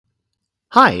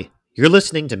Hi, you're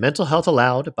listening to Mental Health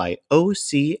Aloud by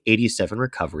OC87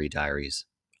 Recovery Diaries.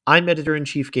 I'm Editor in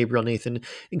Chief Gabriel Nathan,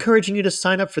 encouraging you to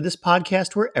sign up for this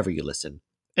podcast wherever you listen.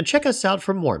 And check us out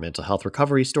for more mental health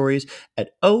recovery stories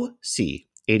at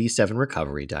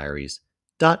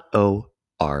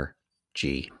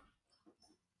OC87recoverydiaries.org.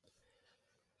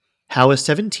 How a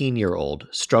 17-year-old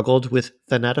struggled with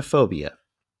thanatophobia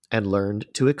and learned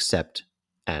to accept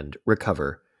and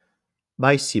recover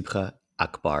by Sibra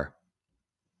Akbar.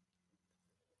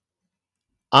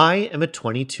 I am a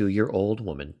 22-year-old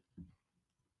woman.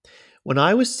 When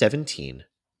I was 17,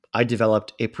 I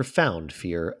developed a profound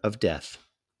fear of death.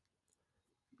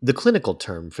 The clinical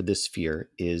term for this fear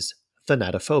is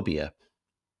thanatophobia.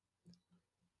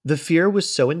 The fear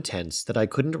was so intense that I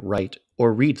couldn't write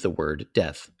or read the word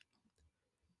death.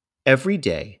 Every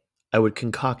day, I would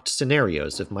concoct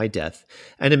scenarios of my death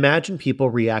and imagine people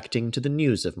reacting to the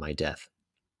news of my death.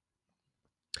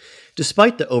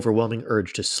 Despite the overwhelming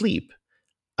urge to sleep,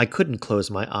 I couldn't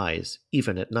close my eyes,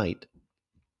 even at night.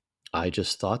 I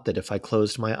just thought that if I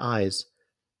closed my eyes,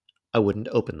 I wouldn't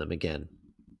open them again.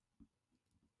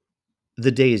 The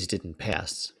days didn't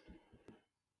pass,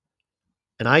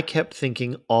 and I kept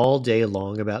thinking all day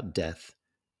long about death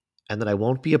and that I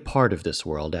won't be a part of this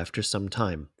world after some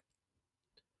time.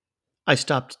 I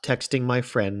stopped texting my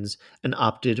friends and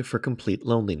opted for complete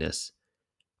loneliness.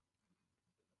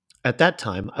 At that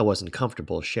time, I wasn't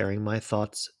comfortable sharing my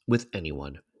thoughts with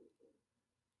anyone.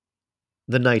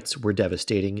 The nights were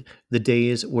devastating, the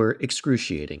days were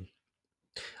excruciating.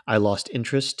 I lost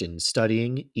interest in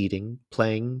studying, eating,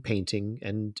 playing, painting,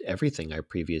 and everything I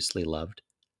previously loved.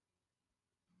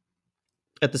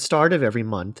 At the start of every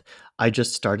month, I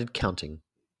just started counting.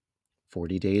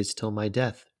 40 days till my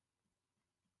death.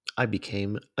 I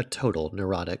became a total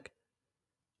neurotic.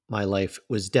 My life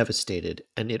was devastated,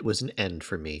 and it was an end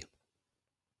for me.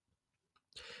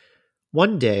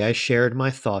 One day I shared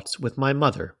my thoughts with my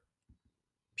mother.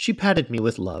 She patted me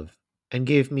with love and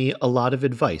gave me a lot of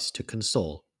advice to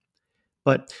console.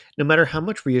 But no matter how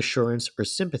much reassurance or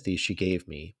sympathy she gave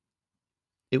me,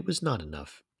 it was not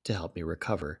enough to help me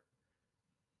recover.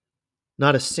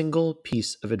 Not a single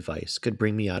piece of advice could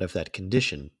bring me out of that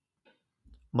condition.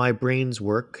 My brain's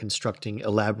work constructing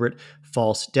elaborate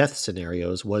false death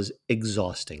scenarios was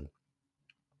exhausting.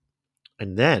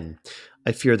 And then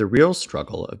I fear the real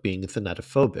struggle of being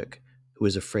thanatophobic, who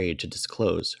is afraid to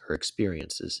disclose her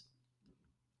experiences.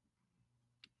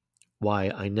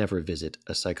 Why I never visit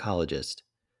a psychologist.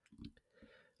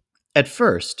 At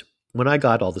first, when I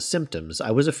got all the symptoms,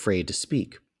 I was afraid to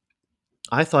speak.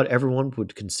 I thought everyone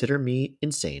would consider me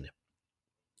insane,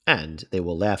 and they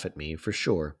will laugh at me for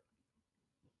sure.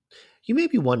 You may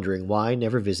be wondering why I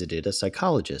never visited a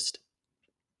psychologist.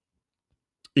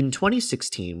 In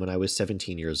 2016, when I was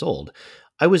 17 years old,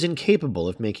 I was incapable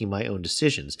of making my own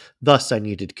decisions, thus, I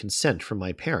needed consent from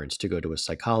my parents to go to a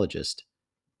psychologist.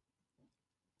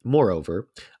 Moreover,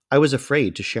 I was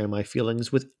afraid to share my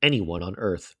feelings with anyone on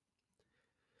earth.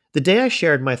 The day I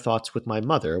shared my thoughts with my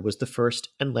mother was the first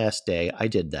and last day I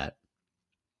did that.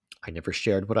 I never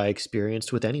shared what I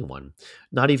experienced with anyone,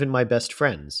 not even my best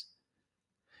friends.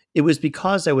 It was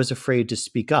because I was afraid to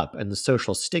speak up and the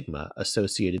social stigma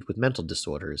associated with mental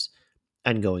disorders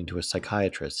and going to a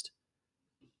psychiatrist.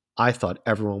 I thought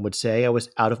everyone would say I was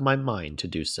out of my mind to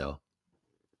do so.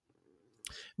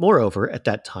 Moreover, at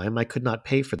that time, I could not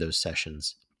pay for those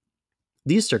sessions.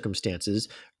 These circumstances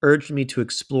urged me to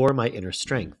explore my inner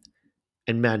strength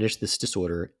and manage this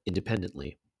disorder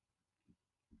independently.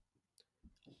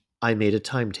 I made a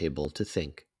timetable to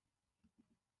think.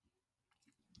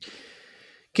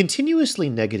 Continuously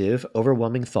negative,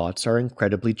 overwhelming thoughts are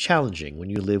incredibly challenging when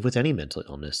you live with any mental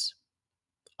illness.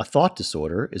 A thought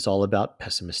disorder is all about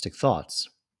pessimistic thoughts.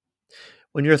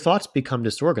 When your thoughts become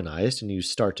disorganized and you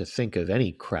start to think of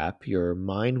any crap, your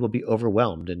mind will be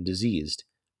overwhelmed and diseased.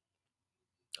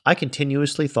 I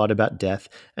continuously thought about death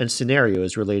and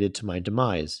scenarios related to my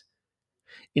demise.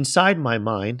 Inside my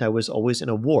mind, I was always in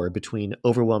a war between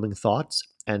overwhelming thoughts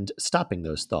and stopping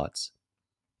those thoughts.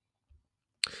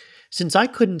 Since I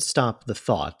couldn't stop the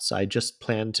thoughts, I just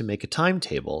planned to make a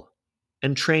timetable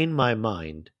and train my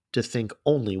mind to think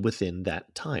only within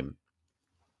that time.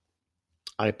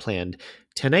 I planned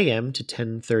 10 a.m. to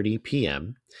 10:30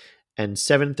 p.m. and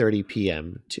 7:30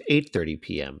 p.m. to 8:30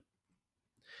 p.m.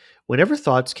 Whenever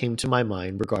thoughts came to my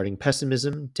mind regarding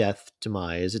pessimism, death,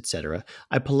 demise, etc.,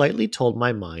 I politely told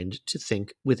my mind to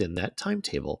think within that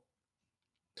timetable.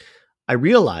 I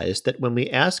realized that when we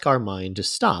ask our mind to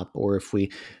stop, or if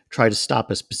we try to stop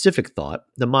a specific thought,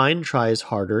 the mind tries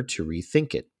harder to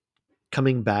rethink it,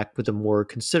 coming back with a more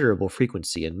considerable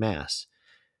frequency and mass.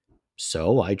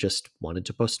 so I just wanted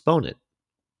to postpone it.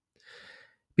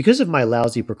 Because of my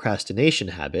lousy procrastination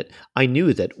habit, I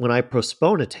knew that when I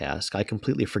postpone a task, I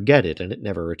completely forget it and it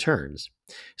never returns.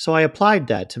 So I applied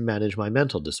that to manage my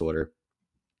mental disorder.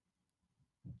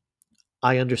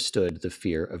 I understood the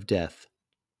fear of death.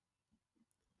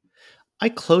 I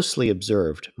closely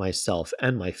observed myself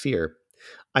and my fear.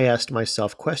 I asked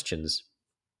myself questions.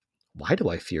 Why do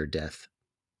I fear death?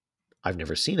 I've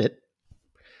never seen it.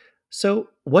 So,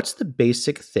 what's the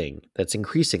basic thing that's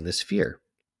increasing this fear?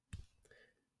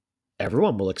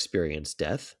 Everyone will experience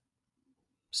death.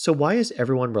 So, why is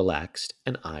everyone relaxed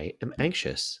and I am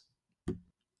anxious?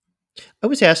 I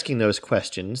was asking those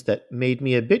questions that made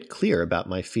me a bit clear about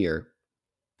my fear.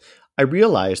 I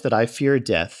realized that I fear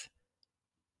death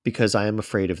because I am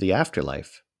afraid of the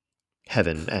afterlife,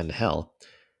 heaven and hell.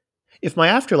 If my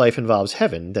afterlife involves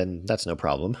heaven, then that's no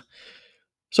problem.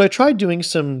 So I tried doing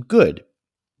some good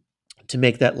to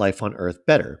make that life on earth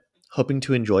better, hoping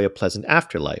to enjoy a pleasant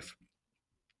afterlife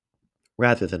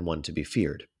rather than one to be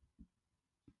feared.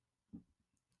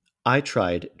 I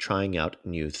tried trying out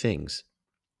new things.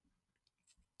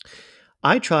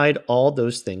 I tried all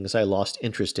those things I lost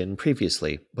interest in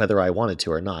previously, whether I wanted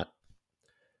to or not.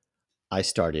 I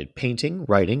started painting,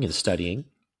 writing, and studying.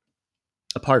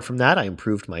 Apart from that, I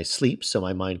improved my sleep so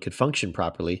my mind could function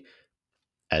properly.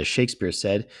 As Shakespeare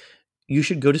said, you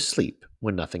should go to sleep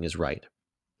when nothing is right.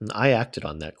 And I acted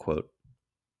on that quote.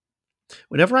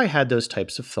 Whenever I had those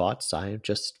types of thoughts, I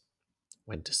just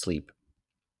went to sleep.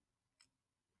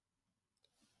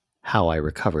 How I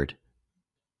recovered.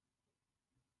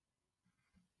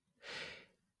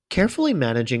 Carefully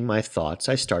managing my thoughts,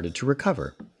 I started to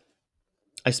recover.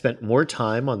 I spent more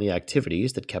time on the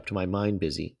activities that kept my mind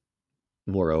busy.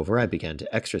 Moreover, I began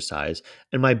to exercise,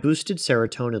 and my boosted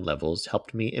serotonin levels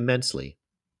helped me immensely.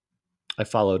 I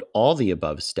followed all the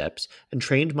above steps and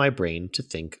trained my brain to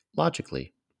think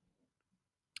logically.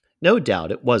 No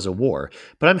doubt it was a war,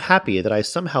 but I'm happy that I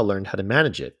somehow learned how to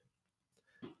manage it.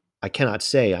 I cannot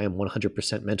say I am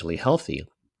 100% mentally healthy,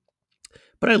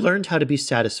 but I learned how to be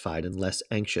satisfied and less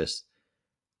anxious.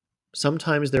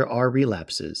 Sometimes there are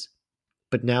relapses,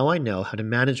 but now I know how to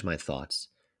manage my thoughts,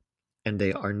 and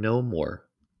they are no more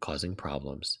causing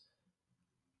problems.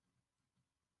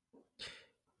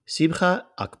 Sibha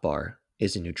Akbar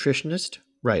is a nutritionist,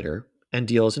 writer, and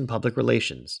deals in public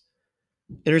relations.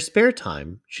 In her spare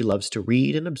time, she loves to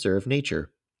read and observe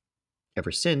nature.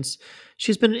 Ever since,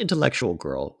 she's been an intellectual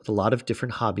girl with a lot of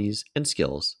different hobbies and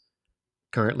skills.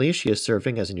 Currently, she is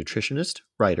serving as a nutritionist,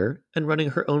 writer, and running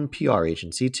her own PR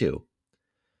agency too.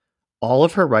 All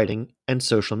of her writing and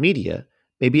social media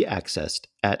may be accessed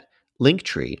at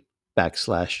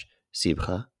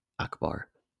linktree/Sibha Akbar.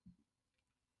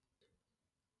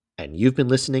 And you've been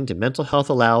listening to Mental Health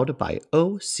Aloud by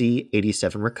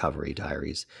OC87 Recovery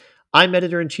Diaries. I'm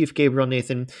Editor in Chief Gabriel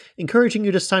Nathan, encouraging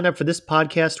you to sign up for this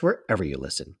podcast wherever you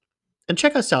listen. And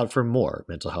check us out for more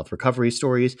mental health recovery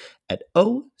stories at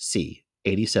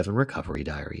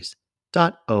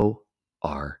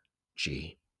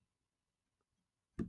OC87recoverydiaries.org.